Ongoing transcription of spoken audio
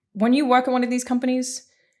when you work at one of these companies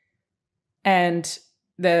and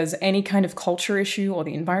there's any kind of culture issue or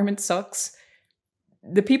the environment sucks,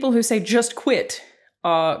 the people who say just quit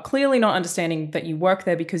are clearly not understanding that you work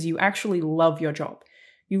there because you actually love your job.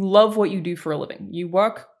 You love what you do for a living. You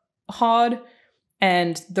work hard,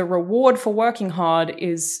 and the reward for working hard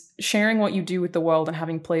is sharing what you do with the world and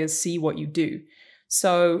having players see what you do.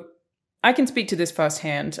 So I can speak to this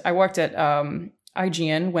firsthand. I worked at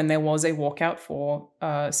IGN when there was a walkout for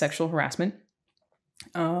sexual harassment.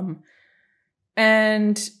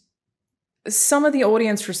 And some of the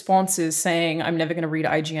audience responses saying, I'm never going to read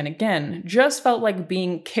IGN again, just felt like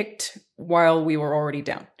being kicked while we were already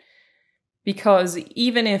down. Because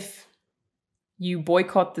even if you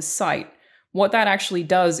boycott the site, what that actually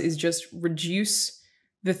does is just reduce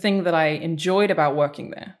the thing that I enjoyed about working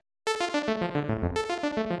there.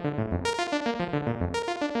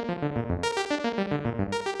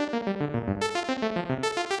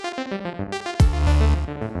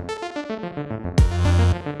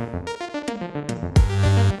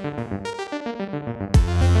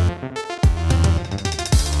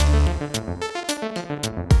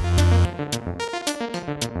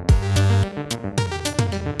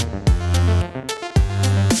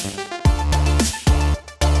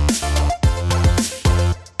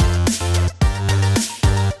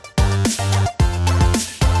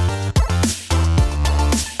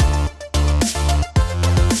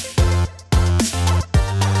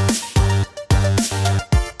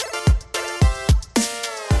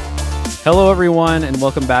 Hello, everyone, and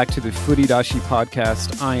welcome back to the Furidashi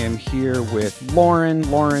podcast. I am here with Lauren.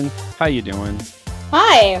 Lauren, how you doing?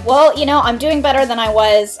 Hi. Well, I'm doing better than I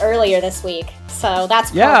was earlier this week, so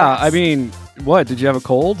that's progress. Yeah. I mean, what? Did you have a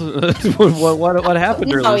cold? what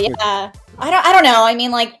happened earlier? Oh, yeah. I don't know. I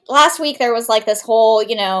mean, last week there was this whole,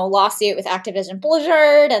 lawsuit with Activision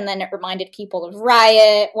Blizzard, and then it reminded people of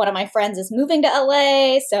Riot. One of my friends is moving to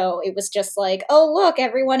LA, so it was just oh, look,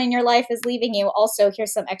 everyone in your life is leaving you. Also,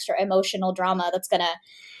 here's some extra emotional drama that's going to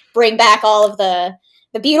bring back all of the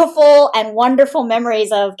beautiful and wonderful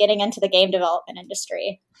memories of getting into the game development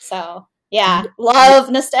industry. So, yeah, love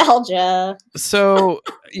nostalgia. So,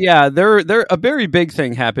 yeah, there a very big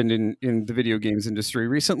thing happened in the video games industry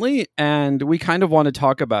recently, and we kind of want to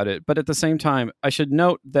talk about it. But at the same time, I should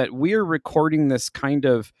note that we're recording this kind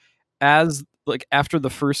of as after the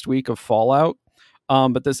first week of Fallout,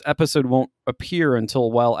 but this episode won't appear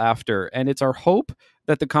until well after. And it's our hope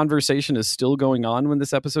that the conversation is still going on when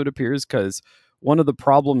this episode appears, because one of the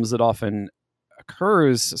problems that often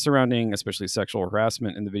occurs surrounding especially sexual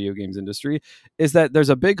harassment in the video games industry is that there's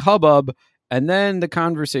a big hubbub and then the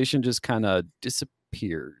conversation just kind of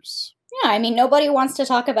disappears. Yeah, I mean, nobody wants to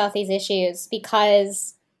talk about these issues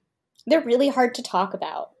because they're really hard to talk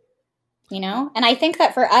about, And I think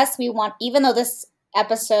that for us, we want, even though this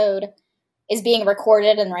episode is being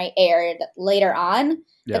recorded and aired later on,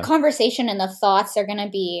 the conversation and the thoughts are going to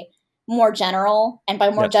be more general. And by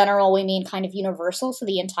more general, we mean kind of universal to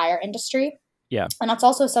the entire industry. Yeah. And that's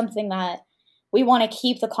also something that we want to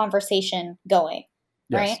keep the conversation going,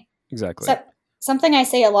 right? Exactly. So something I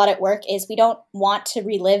say a lot at work is we don't want to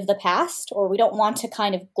relive the past, or we don't want to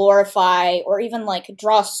kind of glorify or even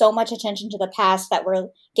draw so much attention to the past that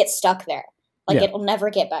we'll get stuck there. It will never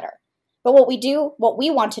get better. But what we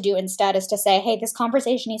want to do instead is to say, hey, this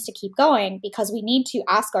conversation needs to keep going because we need to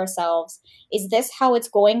ask ourselves, is this how it's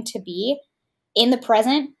going to be in the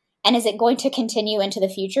present? And is it going to continue into the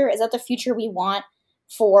future? Is that the future we want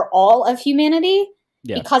for all of humanity?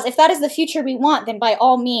 Yeah. Because if that is the future we want, then by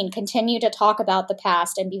all means, continue to talk about the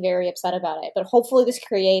past and be very upset about it. But hopefully this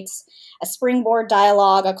creates a springboard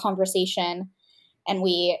dialogue, a conversation, and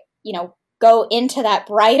we, go into that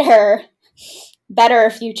brighter,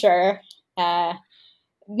 better future.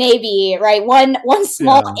 Maybe, right? One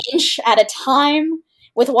small inch at a time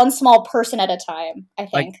with one small person at a time, I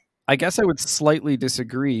think. I guess I would slightly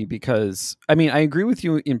disagree because, I mean, I agree with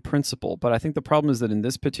you in principle, but I think the problem is that in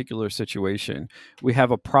this particular situation, we have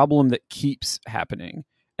a problem that keeps happening.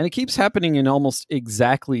 And it keeps happening in almost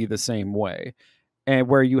exactly the same way. And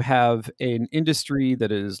where you have an industry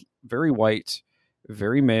that is very white,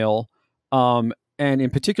 very male. And in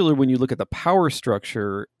particular, when you look at the power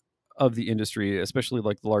structure of the industry, especially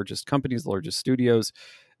the largest companies, the largest studios,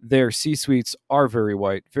 their C-suites are very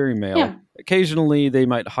white, very male. Yeah. Occasionally, they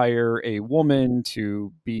might hire a woman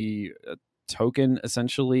to be a token,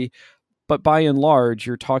 essentially. But by and large,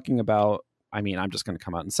 you're talking about, I mean, I'm just going to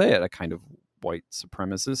come out and say it, a kind of white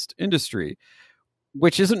supremacist industry,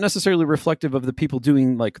 which isn't necessarily reflective of the people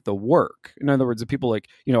doing the work. In other words, the people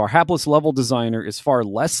our hapless level designer is far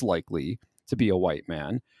less likely to be a white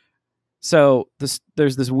man. So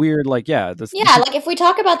there's this weird, like, like if we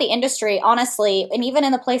talk about the industry, honestly, and even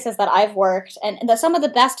in the places that I've worked, and some of the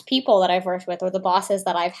best people that I've worked with, or the bosses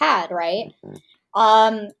that I've had, right?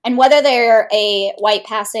 And whether they're a white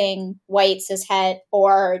passing white cishet,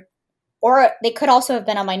 or they could also have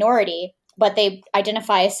been a minority, but they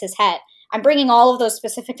identify as cishet. I'm bringing all of those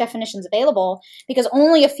specific definitions available because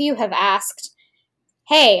only a few have asked,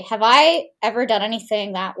 hey, have I ever done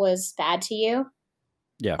anything that was bad to you?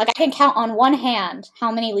 Yeah. Like I can count on one hand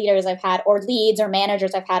how many leaders I've had, or leads or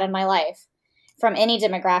managers I've had in my life from any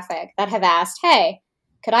demographic that have asked, hey,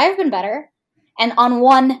 could I have been better? And on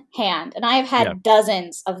one hand, and I've had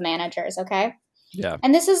dozens of managers, okay? Yeah.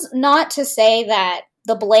 And this is not to say that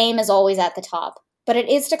the blame is always at the top, but it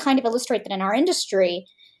is to kind of illustrate that in our industry,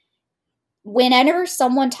 whenever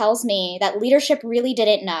someone tells me that leadership really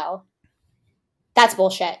didn't know, that's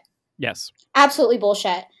bullshit. Yes. Absolutely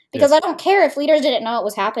bullshit. Because I don't care if leaders didn't know it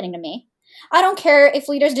was happening to me. I don't care if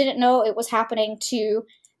leaders didn't know it was happening to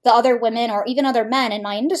the other women or even other men in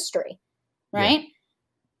my industry, right? Yeah.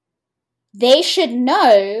 They should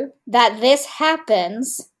know that this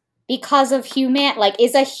happens because of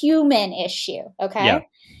is a human issue, okay? Yeah.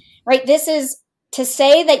 Right? This is to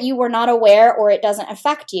say that you were not aware or it doesn't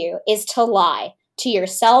affect you is to lie to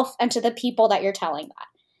yourself and to the people that you're telling that.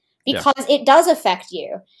 Because it does affect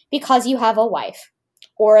you because you have a wife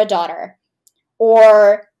or a daughter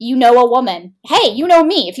or a woman. Hey, you know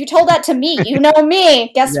me. If you told that to me, you know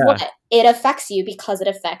me. Guess what? It affects you because it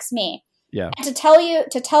affects me. Yeah. And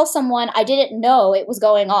to tell someone I didn't know it was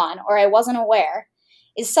going on or I wasn't aware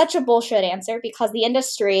is such a bullshit answer because the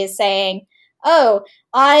industry is saying, oh,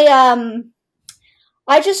 I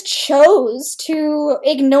just chose to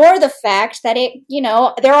ignore the fact that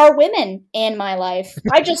there are women in my life.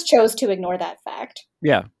 I just chose to ignore that fact.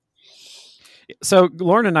 Yeah. So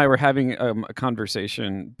Lauren and I were having a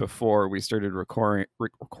conversation before we started recording.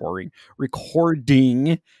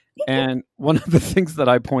 And one of the things that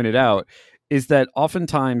I pointed out is that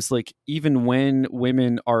oftentimes, like, even when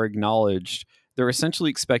women are acknowledged, they're essentially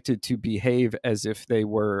expected to behave as if they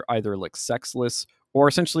were either like sexless or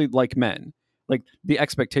essentially like men. Like the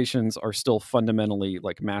expectations are still fundamentally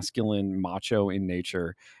like masculine, macho in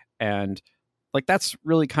nature. And like, that's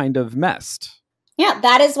really kind of messed. Yeah,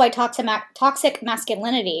 that is why toxic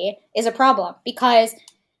masculinity is a problem because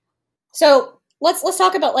let's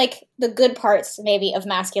talk about like the good parts maybe of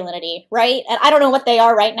masculinity, right? And I don't know what they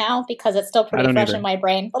are right now because it's still pretty fresh in my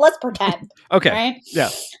brain, but let's pretend. Okay. Right? Yeah.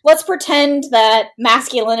 Let's pretend that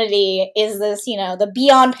masculinity is this, the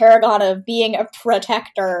beyond paragon of being a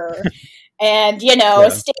protector and,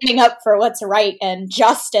 standing up for what's right and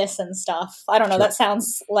justice and stuff. I don't know. Sure.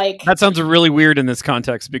 That sounds really weird in this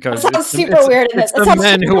context because it sounds super weird in this. It's the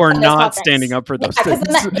men who are not standing up for those things.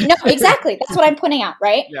 No, exactly. That's what I'm pointing out,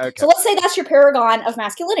 right? Yeah, okay. So let's say that's your paragon of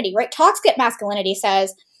masculinity, right? Toxic masculinity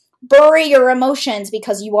says, bury your emotions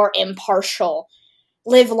because you are impartial.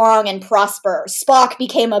 Live long and prosper. Spock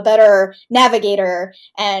became a better navigator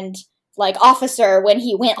and officer when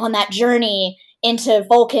he went on that journey into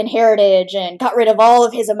Vulcan heritage and got rid of all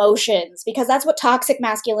of his emotions because that's what toxic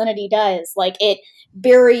masculinity does. Like it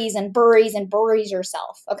buries and buries and buries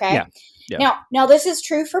yourself. Okay. Yeah. Now this is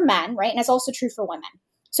true for men, right? And it's also true for women.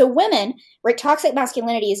 So women, right? Toxic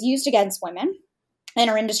masculinity is used against women in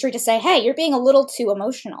our industry to say, hey, you're being a little too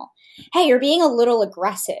emotional. Hey, you're being a little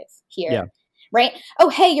aggressive here. Yeah. Right? Oh,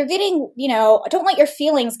 hey, you're getting, don't let your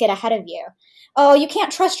feelings get ahead of you. Oh, you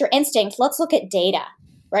can't trust your instincts. Let's look at data.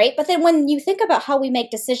 Right? But then when you think about how we make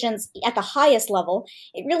decisions at the highest level,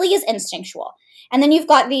 it really is instinctual. And then you've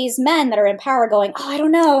got these men that are in power going, oh, I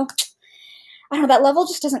don't know, that level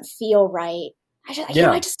just doesn't feel right. I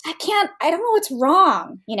can't, I don't know what's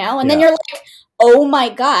wrong, And then you're like, oh my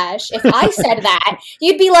gosh, if I said that,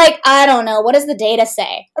 you'd be like, I don't know, what does the data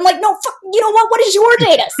say? I'm like, no, you know what does your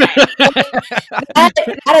data say?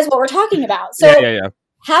 that is what we're talking about. So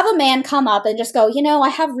have a man come up and just go, I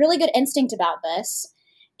have really good instinct about this.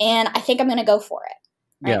 And I think I'm going to go for it.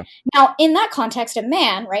 Right? Yeah. Now, in that context, a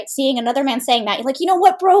man, right, seeing another man saying that, you're like, you know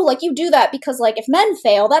what, bro, like you do that because like if men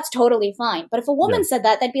fail, that's totally fine. But if a woman said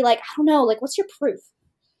that, they'd be like, I don't know, like what's your proof?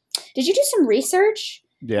 Did you do some research?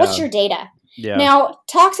 Yeah. What's your data? Yeah. Now,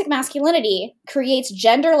 toxic masculinity creates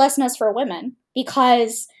genderlessness for women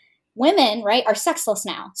because women, right, are sexless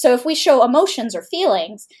now. So if we show emotions or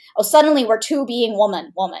feelings, suddenly we're two being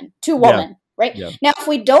woman, two woman. Yeah. Right? Yeah. Now, if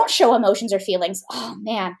we don't show emotions or feelings, oh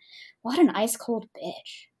man, what an ice cold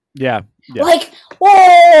bitch. Yeah. Like,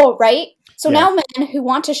 whoa, right? So now men who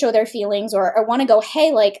want to show their feelings or want to go,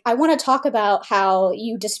 hey, like, I want to talk about how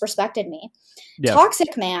you disrespected me. Yeah.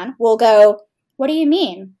 Toxic man will go, what do you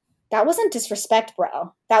mean? that wasn't disrespect,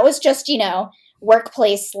 bro. That was just,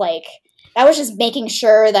 workplace, like, that was just making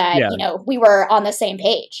sure that, we were on the same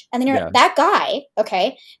page. And then that guy,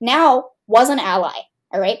 okay, now was an ally,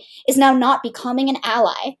 all right, is now not becoming an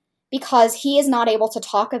ally because he is not able to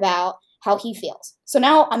talk about how he feels. So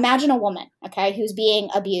now imagine a woman, okay, who's being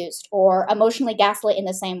abused or emotionally gaslit in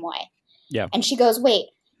the same way. Yeah. And she goes, wait,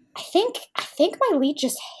 I think my lead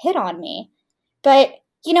just hit on me. But,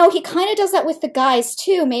 he kind of does that with the guys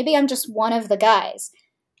too. Maybe I'm just one of the guys.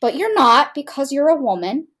 But you're not, because you're a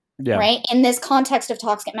woman, right? In this context of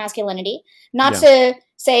toxic masculinity. Not to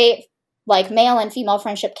say like male and female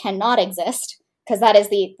friendship cannot exist, because that is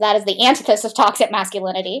the antithesis of toxic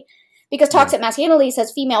masculinity. Because toxic masculinity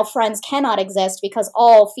says female friends cannot exist because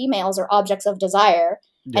all females are objects of desire.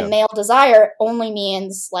 And male desire only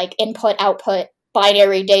means like input, output,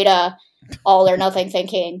 binary data, all or nothing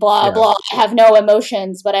thinking, blah, blah. I have no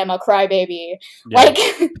emotions, but I'm a crybaby. Like,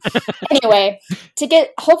 anyway,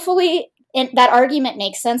 hopefully that argument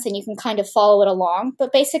makes sense and you can kind of follow it along.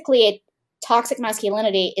 But basically, toxic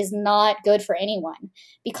masculinity is not good for anyone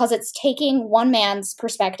because it's taking one man's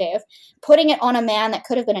perspective, putting it on a man that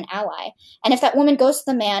could have been an ally. And if that woman goes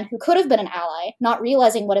to the man who could have been an ally, not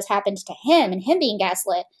realizing what has happened to him and him being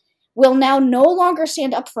gaslit, will now no longer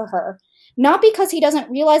stand up for her. Not because he doesn't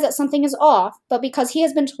realize that something is off, but because he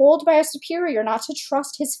has been told by a superior not to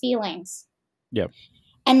trust his feelings. Yeah.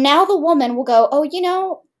 And now the woman will go,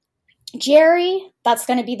 oh, Jerry, that's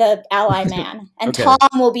going to be the ally man. And Tom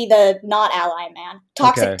will be the not ally man.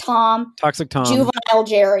 Toxic Tom. Juvenile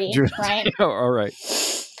Jerry, right? All right.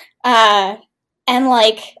 And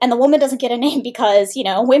the woman doesn't get a name because,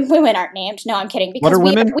 women aren't named. No, I'm kidding. Because what are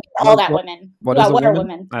women? We are all that women. What are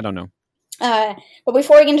women? I don't know. But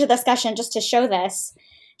before we get into the discussion, just to show this,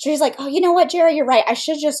 she's like, oh, you know what, Jerry, you're right. I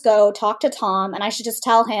should just go talk to Tom and I should just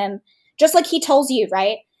tell him, just like he tells you,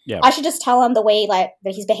 right? Yeah. I should just tell him the way that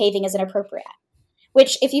he's behaving is inappropriate.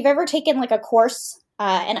 Which, if you've ever taken like a course,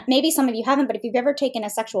 and maybe some of you haven't, but if you've ever taken a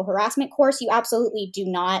sexual harassment course, you absolutely do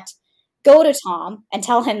not go to Tom and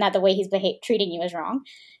tell him that the way he's treating you is wrong,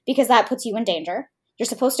 because that puts you in danger. You're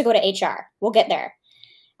supposed to go to HR. We'll get there.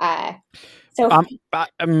 Hold on.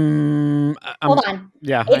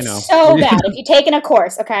 Yeah, it's I know. So bad. If you've taken a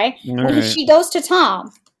course, okay? Right. She goes to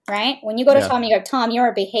Tom, right? When you go to Tom, you go, Tom, you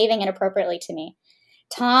are behaving inappropriately to me.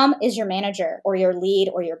 Tom is your manager or your lead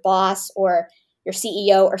or your boss or your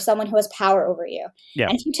CEO or someone who has power over you. Yeah.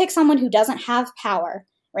 And if you take someone who doesn't have power,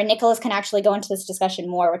 right? Nicholas can actually go into this discussion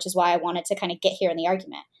more, which is why I wanted to kind of get here in the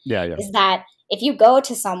argument. Yeah. Is that if you go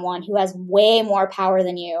to someone who has way more power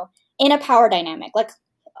than you in a power dynamic, like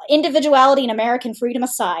individuality and American freedom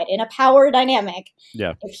aside, in a power dynamic,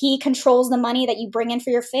 if he controls the money that you bring in for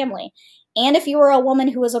your family, and if you are a woman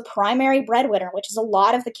who is a primary breadwinner, which is a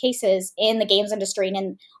lot of the cases in the games industry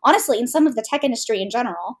and honestly in some of the tech industry in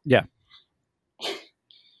general,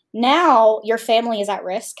 now your family is at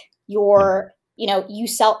risk. You are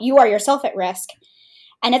yourself at risk,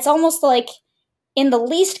 and it's almost like in the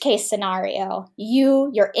least case scenario,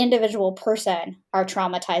 your individual person, are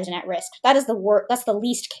traumatized and at risk. That is that's the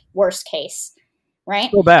least worst case, right?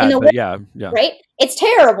 So bad, but yeah. Right? It's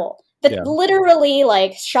terrible. Literally,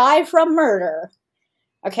 like, shy from murder.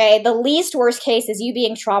 Okay, the least worst case is you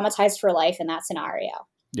being traumatized for life in that scenario.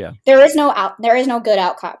 Yeah, there is no good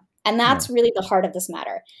outcome, and that's really the heart of this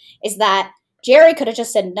matter. Is that Jerry could have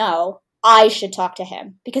just said no. I should talk to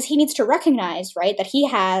him because he needs to recognize, right, that he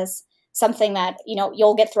has something that,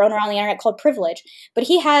 you'll get thrown around the internet called privilege, but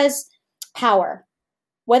he has power.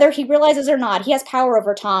 Whether he realizes or not, he has power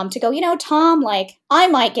over Tom to go, Tom, like, I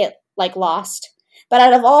might get, like, lost, but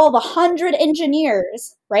out of all the 100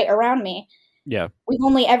 engineers, right, around me, we've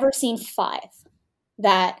only ever seen 5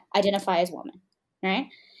 that identify as women, right?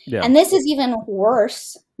 Yeah. And this is even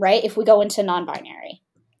worse, right, if we go into non-binary.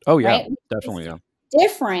 Oh, yeah, right? definitely, yeah.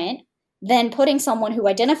 Different than putting someone who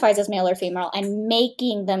identifies as male or female and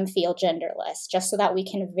making them feel genderless, just so that we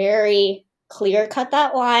can very clear cut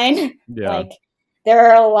that line. Yeah. Like,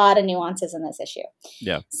 there are a lot of nuances in this issue.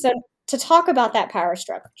 Yeah. So to talk about that power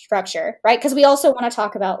structure, right? Because we also want to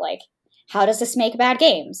talk about, like, how does this make bad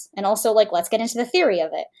games? And also, like, let's get into the theory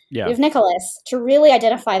of it. Yeah. We have Nicholas to really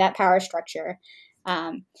identify that power structure.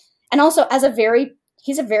 And also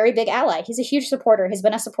he's a very big ally. He's a huge supporter. He's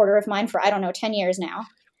been a supporter of mine for, 10 years now.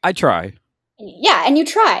 I try. Yeah, and you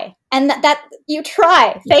try. And that you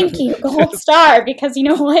try. Thank you, gold star, because you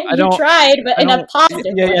know what? You tried, but in a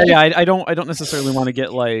positive way. Yeah. I don't necessarily want to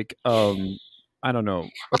get, like, I don't know.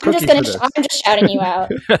 I'm just shouting you out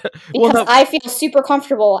because I feel super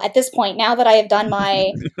comfortable at this point now that I have done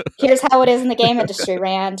my here's how it is in the game industry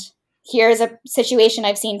rant. here's a situation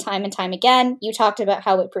I've seen time and time again. You talked about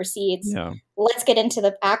how it proceeds. Yeah. Let's get into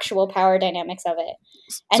the actual power dynamics of it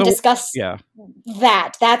and discuss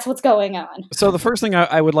that. That's what's going on. So the first thing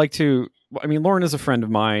I would like to, I mean, Lauren is a friend of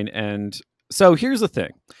mine. And so here's the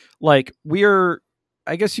thing. Like, we're,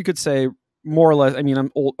 I guess you could say, more or less, I mean,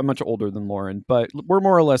 I'm much older than Lauren, but we're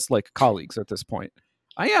more or less like colleagues at this point.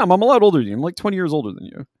 I am. I'm a lot older than you. I'm like 20 years older than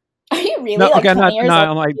you. Are you really no, like okay, 20 years not,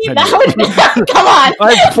 old? I'm like 10 Come years. on.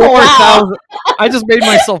 I have 4,000. Wow. I just made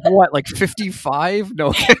myself what, like 55? No.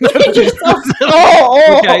 Okay,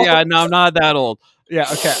 yeah, no, I'm not that old.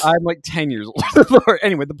 Yeah, okay, I'm like 10 years old.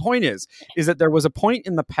 Anyway, the point is that there was a point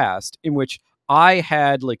in the past in which I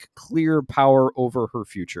had like clear power over her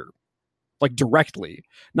future. Like directly,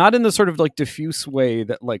 not in the sort of like diffuse way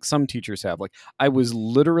that like some teachers have. Like, I was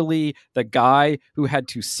literally the guy who had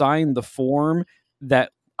to sign the form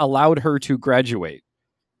that allowed her to graduate.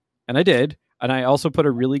 And I did. And I also put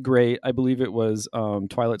a really great, I believe it was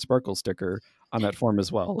Twilight Sparkle sticker on that form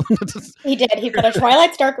as well. He did. He put a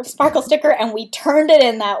Twilight Sparkle sticker and we turned it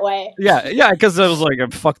in that way. Yeah, because I was like,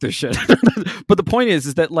 fuck this shit. But the point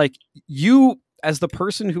is that like you, as the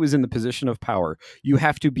person who is in the position of power, you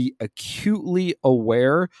have to be acutely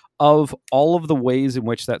aware of all of the ways in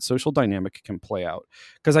which that social dynamic can play out.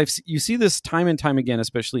 Because you see this time and time again,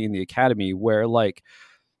 especially in the academy, where like,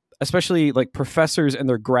 especially like professors and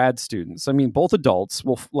their grad students, I mean, both adults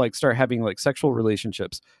will like start having like sexual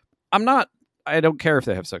relationships. I don't care if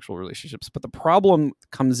they have sexual relationships, but the problem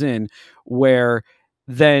comes in where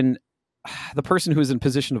then the person who is in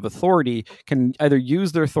position of authority can either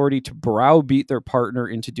use their authority to browbeat their partner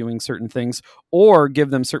into doing certain things or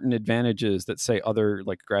give them certain advantages that, say, other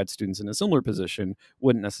like grad students in a similar position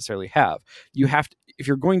wouldn't necessarily have. You have to, if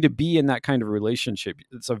you're going to be in that kind of relationship,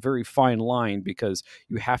 it's a very fine line because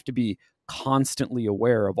you have to be constantly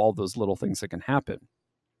aware of all those little things that can happen.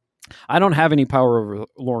 I don't have any power over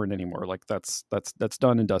Lauren anymore. Like that's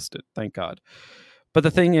done and dusted. Thank God. But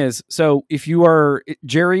the thing is, so if you are,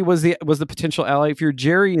 Jerry was the potential ally. If you're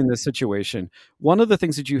Jerry in this situation, one of the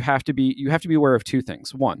things that you have to be aware of two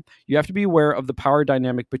things. One, you have to be aware of the power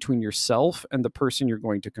dynamic between yourself and the person you're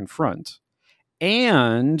going to confront.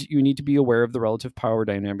 And you need to be aware of the relative power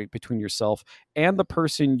dynamic between yourself and the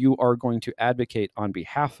person you are going to advocate on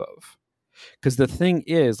behalf of. Because the thing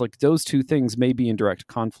is, like, those two things may be in direct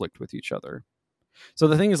conflict with each other. So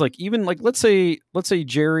the thing is, like, even like let's say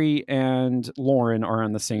Jerry and Lauren are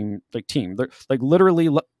on the same like team. They're like literally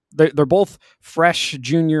they're both fresh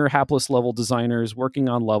junior hapless level designers working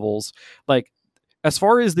on levels. Like, as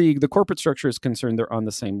far as the corporate structure is concerned, they're on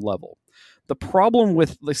the same level. The problem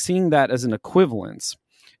with like seeing that as an equivalence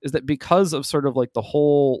is that because of sort of like the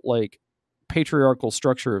whole like patriarchal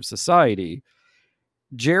structure of society,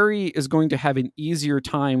 Jerry is going to have an easier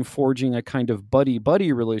time forging a kind of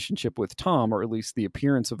buddy-buddy relationship with Tom, or at least the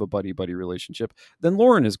appearance of a buddy-buddy relationship, than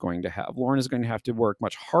Lauren is going to have. Lauren is going to have to work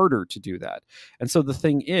much harder to do that. And so the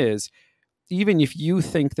thing is, even if you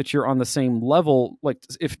think that you're on the same level, like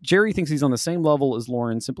if Jerry thinks he's on the same level as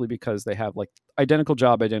Lauren simply because they have like identical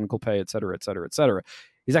job, identical pay, et cetera, et cetera, et cetera,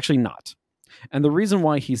 he's actually not. And the reason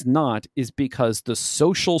why he's not is because the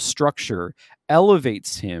social structure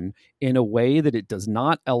elevates him in a way that it does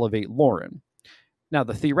not elevate Lauren. Now,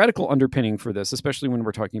 the theoretical underpinning for this, especially when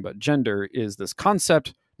we're talking about gender, is this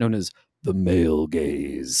concept known as the male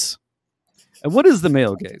gaze. And what is the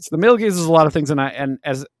male gaze? The male gaze is a lot of things, and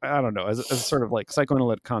as sort of like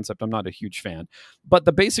psychoanalytic concept, I'm not a huge fan. But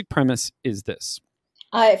the basic premise is this.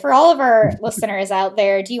 For all of our listeners out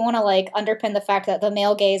there, do you want to like underpin the fact that the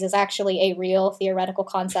male gaze is actually a real theoretical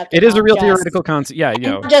concept? It is a real theoretical concept. Yeah, you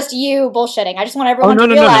know. Not just you bullshitting. I just want everyone to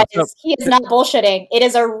realize he is not bullshitting. It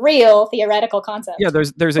is a real theoretical concept. Yeah,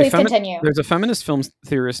 there's a feminist film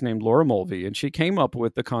theorist named Laura Mulvey, and she came up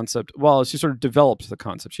with the concept. Well, she sort of developed the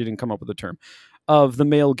concept. She didn't come up with the term of the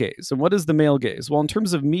male gaze. And what is the male gaze? Well, in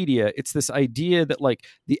terms of media, it's this idea that like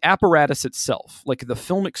the apparatus itself, like the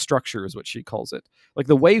filmic structure is what she calls it. Like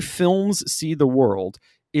the way films see the world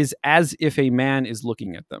is as if a man is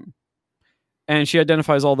looking at them. And she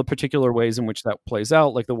identifies all the particular ways in which that plays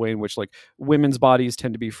out, like the way in which like women's bodies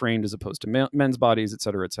tend to be framed as opposed to men's bodies, et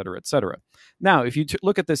cetera, et cetera, et cetera. Now, if you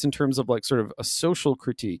look at this in terms of like sort of a social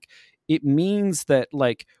critique, it means that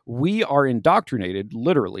like we are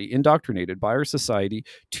literally indoctrinated by our society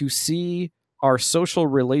to see our social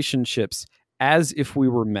relationships as if we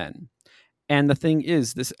were men. And the thing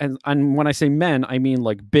is this, and when I say men, I mean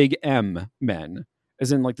like big M men,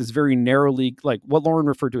 as in like this very narrowly, like what Lauren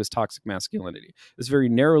referred to as toxic masculinity, this very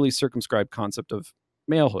narrowly circumscribed concept of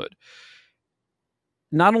malehood.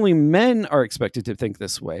 Not only men are expected to think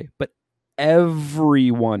this way, but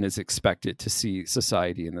everyone is expected to see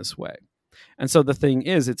society in this way. And so the thing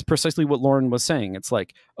is, it's precisely what Lauren was saying. It's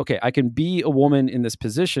like, okay, I can be a woman in this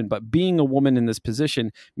position, but being a woman in this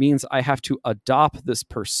position means I have to adopt this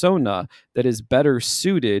persona that is better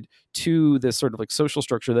suited to this sort of like social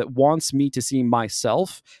structure that wants me to see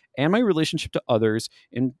myself and my relationship to others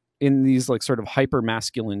in these like sort of hyper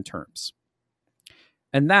masculine terms.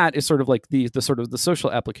 And that is sort of like the sort of the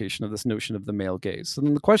social application of this notion of the male gaze. So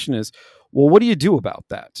then the question is, well, what do you do about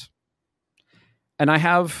that? And I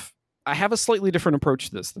have a slightly different approach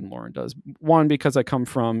to this than Lauren does. One, because I come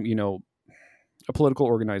from, a political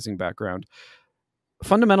organizing background.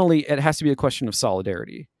 Fundamentally, it has to be a question of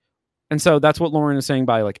solidarity. And so that's what Lauren is saying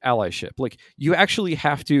by like allyship. Like you actually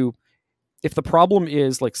have to, if the problem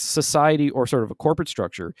is like society or sort of a corporate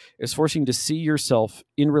structure is forcing you to see yourself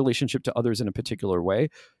in relationship to others in a particular way,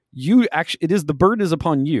 the burden is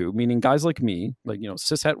upon you, meaning guys like me, like,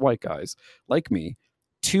 cishet white guys like me,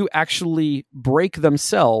 to actually break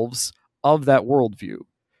themselves of that worldview,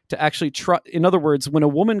 to actually try. In other words, when a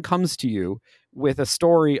woman comes to you with a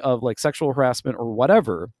story of like sexual harassment or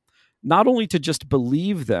whatever, not only to just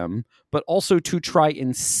believe them, but also to try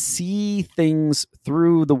and see things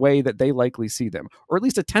through the way that they likely see them, or at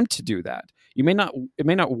least attempt to do that. It may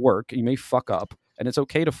not work. You may fuck up, and it's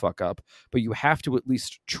okay to fuck up, but you have to at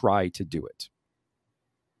least try to do it.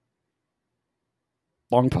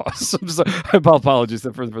 Long pause. I apologize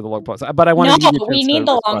for the long pause, but I want to. No, we need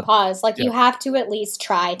the long pause. Like you have to at least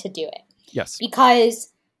try to do it. Yes,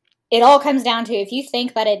 because it all comes down to if you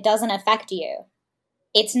think that it doesn't affect you,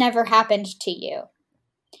 it's never happened to you.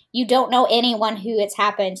 You don't know anyone who it's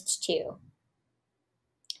happened to.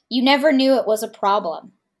 You never knew it was a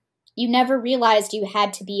problem. You never realized you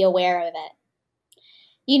had to be aware of it.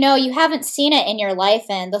 You haven't seen it in your life,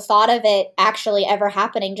 and the thought of it actually ever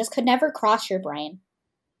happening just could never cross your brain.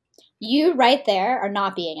 You right there are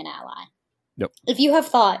not being an ally. Nope. If you have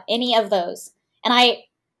thought any of those, and I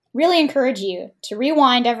really encourage you to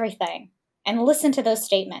rewind everything and listen to those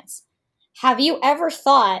statements. Have you ever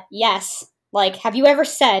thought yes? Like, have you ever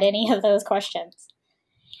said any of those questions?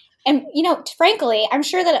 And, frankly, I'm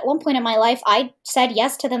sure that at one point in my life, I said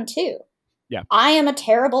yes to them too. Yeah. I am a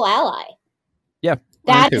terrible ally. Yeah.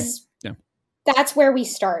 That's where we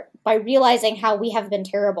start, by realizing how we have been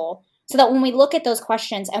terrible. So that when we look at those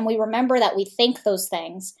questions and we remember that we think those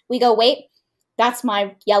things, we go, wait, that's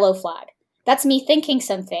my yellow flag. That's me thinking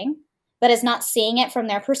something that is not seeing it from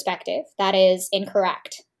their perspective. That is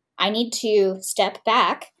incorrect. I need to step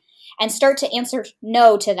back and start to answer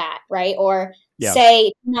no to that, right? Or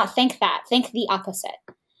say, not think that, think the opposite.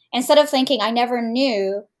 Instead of thinking, I never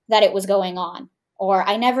knew that it was going on, or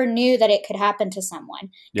I never knew that it could happen to someone.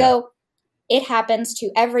 Go, it happens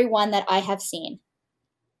to everyone that I have seen.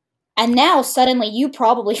 And now suddenly you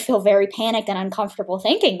probably feel very panicked and uncomfortable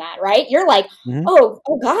thinking that, right? You're like, oh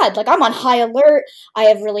God, like I'm on high alert. I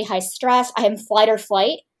have really high stress. I am flight or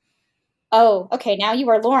flight. Oh, okay. Now you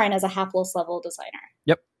are Lauren as a Hapless level designer.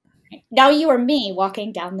 Yep. Now you are me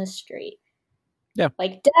walking down the street. Yeah.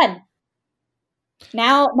 Like done.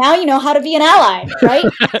 Now you know how to be an ally, right?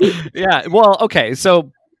 Yeah. Well, okay.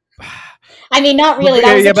 So I mean, not really.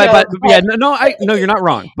 That was a joke, no, you're not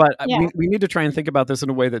wrong. But we need to try and think about this in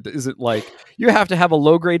a way that isn't like you have to have a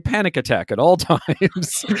low-grade panic attack at all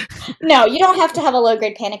times. No, you don't have to have a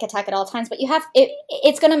low-grade panic attack at all times, but you have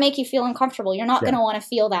it's going to make you feel uncomfortable. You're not going to want to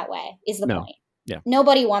feel that way, is the point. Yeah.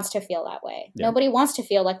 Nobody wants to feel that way. Yeah. Nobody wants to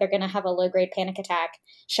feel like they're going to have a low-grade panic attack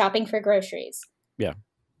shopping for groceries. Yeah.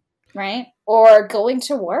 Right? Or going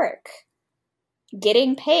to work.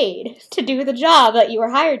 Getting paid to do the job that you were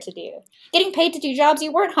hired to do. Getting paid to do jobs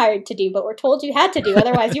you weren't hired to do, but were told you had to do.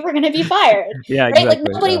 Otherwise, you were going to be fired. Yeah, right? exactly.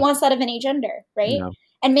 Like nobody wants that of any gender, right? No.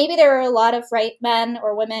 And maybe there are a lot of men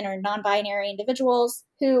or women or non-binary individuals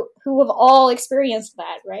who have all experienced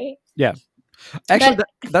that, right? Yeah. Actually,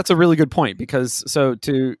 that's a really good point, because so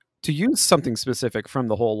to use something specific from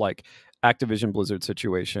the whole like Activision Blizzard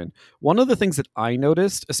situation, one of the things that I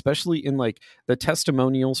noticed, especially in like the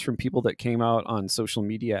testimonials from people that came out on social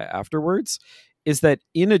media afterwards, is that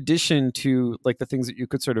in addition to like the things that you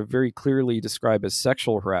could sort of very clearly describe as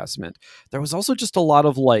sexual harassment, there was also just a lot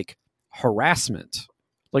of like harassment,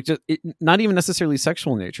 like not even necessarily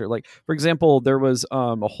sexual in nature. Like, for example, there was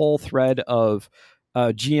a whole thread of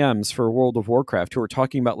GMs for World of Warcraft who were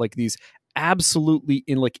talking about like these absolutely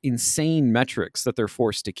insane metrics that they're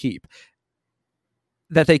forced to keep,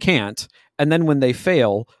 that they can't. And then when they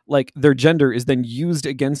fail, like their gender is then used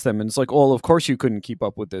against them. And it's like, oh, of course you couldn't keep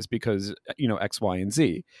up with this because, X, Y, and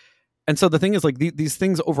Z. And so the thing is like these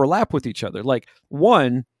things overlap with each other. Like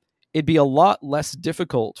one, it'd be a lot less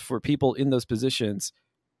difficult for people in those positions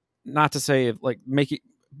not to say like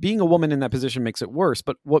being a woman in that position makes it worse,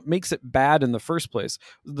 but what makes it bad in the first place,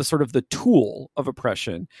 the sort of the tool of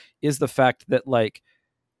oppression, is the fact that like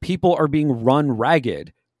people are being run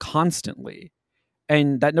ragged constantly.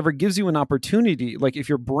 And that never gives you an opportunity. Like if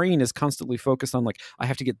your brain is constantly focused on like, I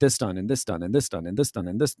have to get this done and this done and this done and this done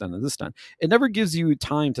and this done and this done, it never gives you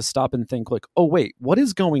time to stop and think like, oh wait, what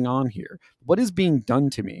is going on here? What is being done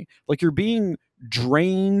to me? Like you're being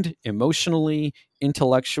drained emotionally,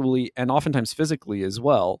 intellectually, and oftentimes physically as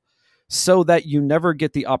well, so that you never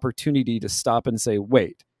get the opportunity to stop and say,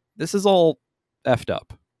 wait, this is all effed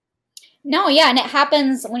up. No, yeah, and it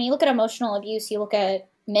happens when you look at emotional abuse, you look at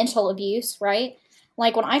mental abuse, right?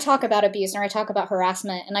 Like when I talk about abuse or I talk about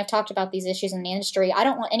harassment, and I've talked about these issues in the industry, I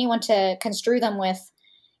don't want anyone to construe them with,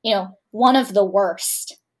 one of the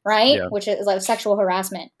worst, right? Yeah. Which is like sexual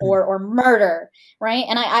harassment or murder, right?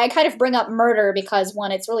 And I kind of bring up murder because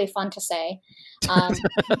one, it's really fun to say.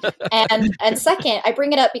 And second, I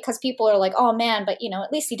bring it up because people are like, oh man, but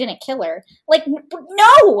at least he didn't kill her. Like,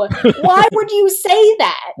 no, why would you say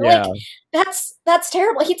that? Yeah. Like that's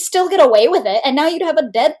terrible. He'd still get away with it. And now you'd have a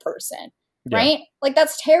dead person. Right? Yeah. Like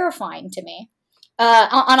that's terrifying to me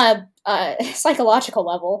on a psychological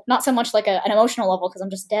level, not so much like an emotional level because I'm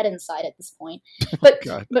just dead inside at this point. But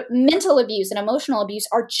but mental abuse and emotional abuse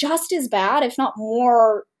are just as bad, if not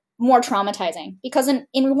more traumatizing. Because in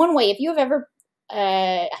one way, if you have ever,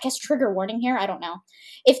 I guess trigger warning here, I don't know.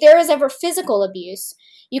 If there is ever physical abuse,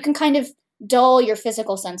 you can kind of dull your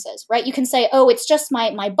physical senses, right? You can say, oh, it's just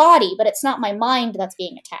my body, but it's not my mind that's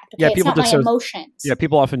being attacked. Okay? Yeah, it's not my emotions. Yeah,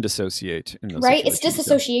 people often dissociate in those right? It's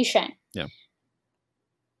disassociation. Yeah.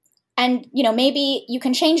 And, maybe you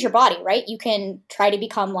can change your body, right? You can try to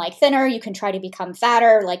become like thinner. You can try to become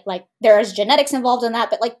fatter. Like there is genetics involved in that.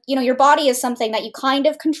 But your body is something that you kind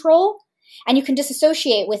of control, and you can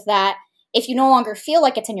disassociate with that if you no longer feel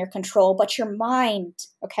like it's in your control, but your mind,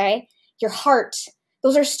 okay, your heart,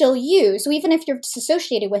 those are still you. So even if you're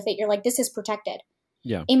disassociated with it, you're like, this is protected.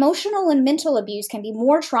 Yeah. Emotional and mental abuse can be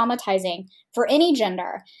more traumatizing for any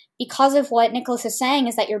gender because of what Nicholas is saying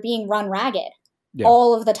is that you're being run ragged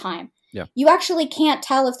all of the time. Yeah. You actually can't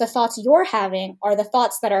tell if the thoughts you're having are the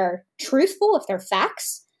thoughts that are truthful, if they're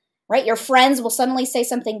facts, right? Your friends will suddenly say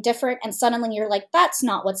something different and suddenly you're like, that's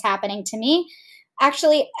not what's happening to me.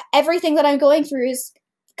 Actually, everything that I'm going through is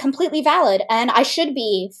completely valid, and I should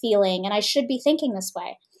be feeling and I should be thinking this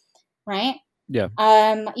way, right? Yeah.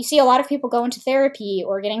 You see a lot of people go into therapy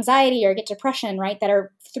or get anxiety or get depression, right, that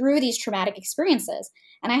are through these traumatic experiences.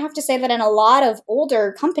 And I have to say that in a lot of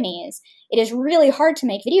older companies, it is really hard to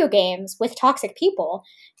make video games with toxic people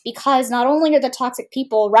because not only are the toxic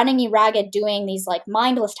people running you ragged doing these like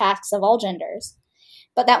mindless tasks of all genders,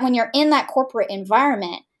 but that when you're in that corporate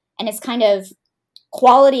environment and it's kind of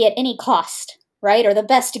quality at any cost, right? Or the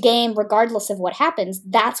best game, regardless of what happens,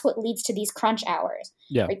 that's what leads to these crunch hours.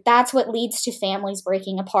 Yeah. Right? That's what leads to families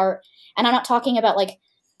breaking apart. And I'm not talking about like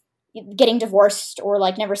getting divorced or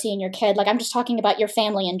like never seeing your kid. Like I'm just talking about your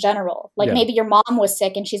family in general. Like maybe your mom was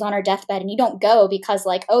sick and she's on her deathbed and you don't go because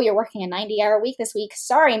like, oh, you're working a 90-hour week this week.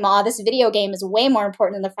 Sorry, Ma, this video game is way more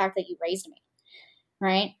important than the fact that you raised me.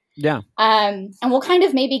 Right? Yeah. And we'll kind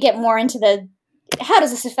of maybe get more into the how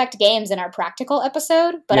does this affect games in our practical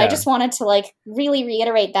episode, but I just wanted to like really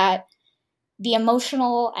reiterate that the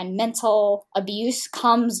emotional and mental abuse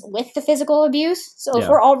comes with the physical abuse. So if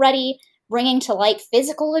we're already bringing to light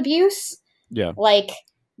physical abuse, like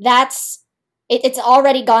it's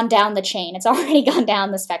already gone down the chain. It's already gone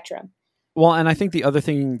down the spectrum. Well, and I think the other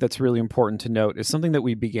thing that's really important to note is something that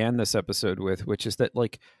we began this episode with, which is that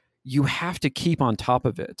like you have to keep on top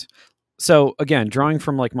of it. So again, drawing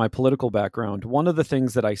from like my political background, one of the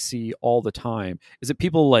things that I see all the time is that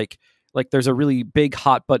people like there's a really big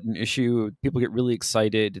hot button issue. People get really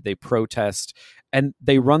excited. They protest and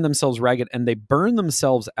they run themselves ragged and they burn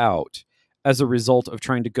themselves out as a result of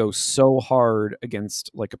trying to go so hard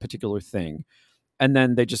against like a particular thing. And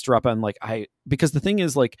then they just drop on like, because the thing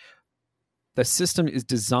is like the system is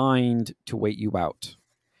designed to wait you out.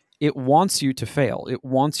 It wants you to fail. It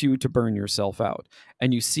wants you to burn yourself out.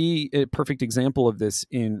 And you see a perfect example of this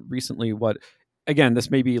in recently again, this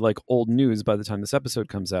may be like old news by the time this episode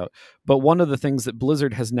comes out, but one of the things that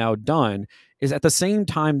Blizzard has now done is at the same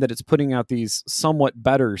time that it's putting out these somewhat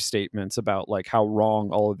better statements about like how wrong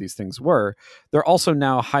all of these things were, they're also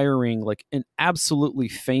now hiring like an absolutely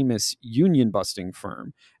famous union busting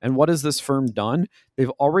firm. And what has this firm done? They've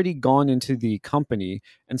already gone into the company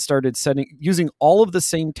and started using all of the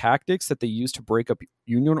same tactics that they used to break up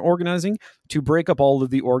union organizing to break up all of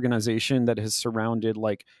the organization that has surrounded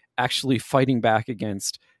like actually fighting back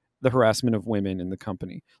against the harassment of women in the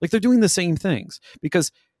company. Like they're doing the same things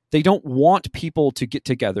because They don't want people to get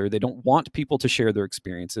together. They don't want people to share their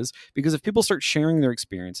experiences, because if people start sharing their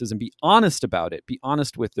experiences and be honest about it, be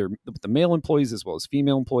honest with the male employees as well as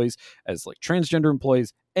female employees, as like transgender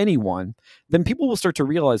employees, anyone, then people will start to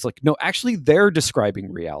realize like, no, actually they're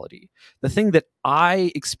describing reality. The thing that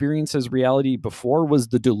I experienced as reality before was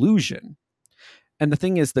the delusion. And the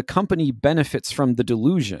thing is, the company benefits from the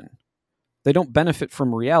delusion. They don't benefit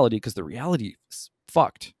from reality, because the reality is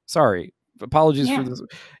fucked. Sorry. Apologies for this.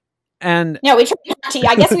 And no, we tried not to.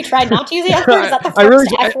 I guess we tried not to use the F word. Is that the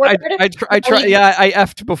first F word? I tried. Yeah, I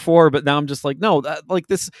effed before, but now I'm just like, no, like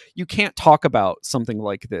this. You can't talk about something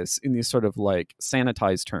like this in these sort of like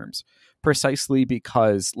sanitized terms, precisely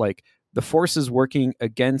because like the forces working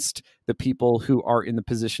against the people who are in the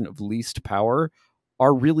position of least power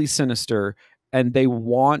are really sinister, and they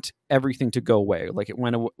want everything to go away. Like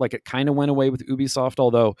it kind of went away with Ubisoft,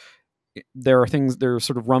 although there are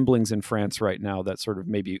sort of rumblings in France right now that sort of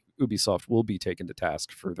maybe Ubisoft will be taken to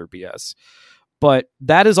task for their BS. But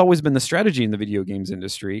that has always been the strategy in the video games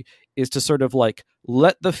industry, is to sort of like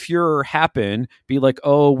let the furor happen, be like,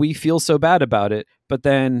 oh, we feel so bad about it, but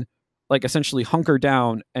then like essentially hunker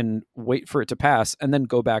down and wait for it to pass, and then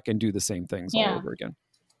go back and do the same things all over again.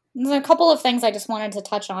 There's a couple of things I just wanted to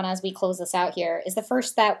touch on as we close this out here. Is the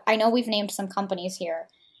first that I know we've named some companies here,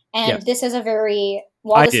 and this is a very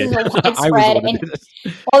this is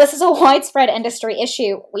a widespread industry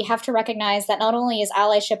issue. We have to recognize that not only is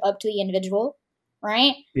allyship up to the individual,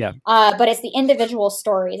 right? Yeah. But it's the individual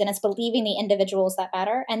stories, and it's believing the individuals that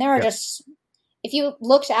matter. And there are just, if you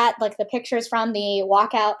looked at like the pictures from the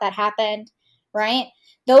walkout that happened, right?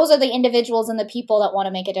 Those are the individuals and the people that want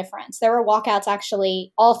to make a difference. There were walkouts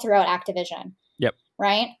actually all throughout Activision. Yep.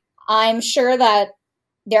 Right? I'm sure that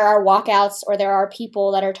there are walkouts or there are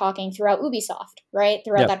people that are talking throughout Ubisoft, right?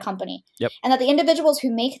 Throughout that company. Yep. And that the individuals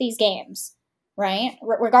who make these games, right?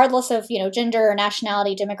 Regardless of, gender,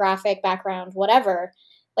 nationality, demographic, background, whatever,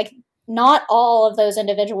 like not all of those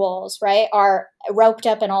individuals, right, are roped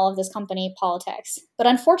up in all of this company politics. But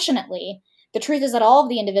unfortunately, the truth is that all of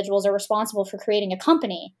the individuals are responsible for creating a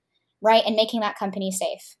company, right? And making that company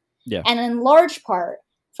safe. Yeah. And in large part,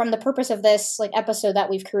 from the purpose of this like episode that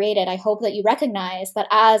we've created, I hope that you recognize that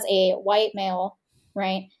as a white male,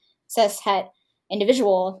 right, cis-het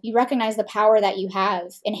individual, you recognize the power that you have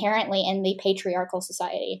inherently in the patriarchal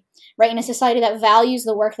society, right? In a society that values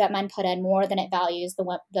the work that men put in more than it values the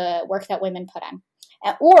work that women put in.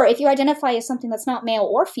 Or if you identify as something that's not male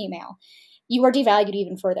or female, you are devalued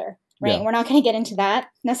even further, right? And we're not going to get into that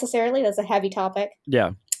necessarily. That's a heavy topic.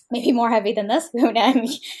 Yeah. Maybe more heavy than this, But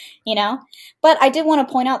I did want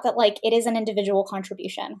to point out that, like, it is an individual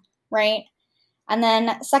contribution, right? And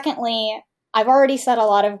then secondly, I've already said a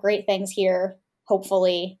lot of great things here,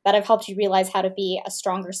 hopefully, that have helped you realize how to be a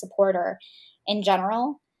stronger supporter in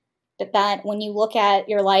general. That when you look at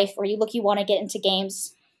your life, or you want to get into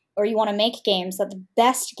games, or you want to make games, that the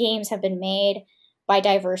best games have been made by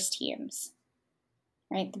diverse teams,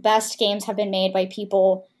 right? The best games have been made by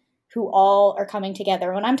people who all are coming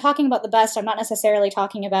together. When I'm talking about the best, I'm not necessarily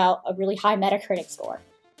talking about a really high Metacritic score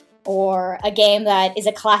or a game that is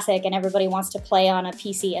a classic and everybody wants to play on a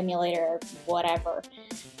PC emulator or whatever.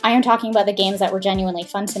 I am talking about the games that were genuinely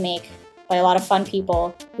fun to make by a lot of fun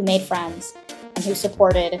people who made friends and who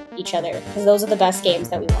supported each other, because those are the best games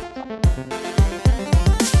that we want.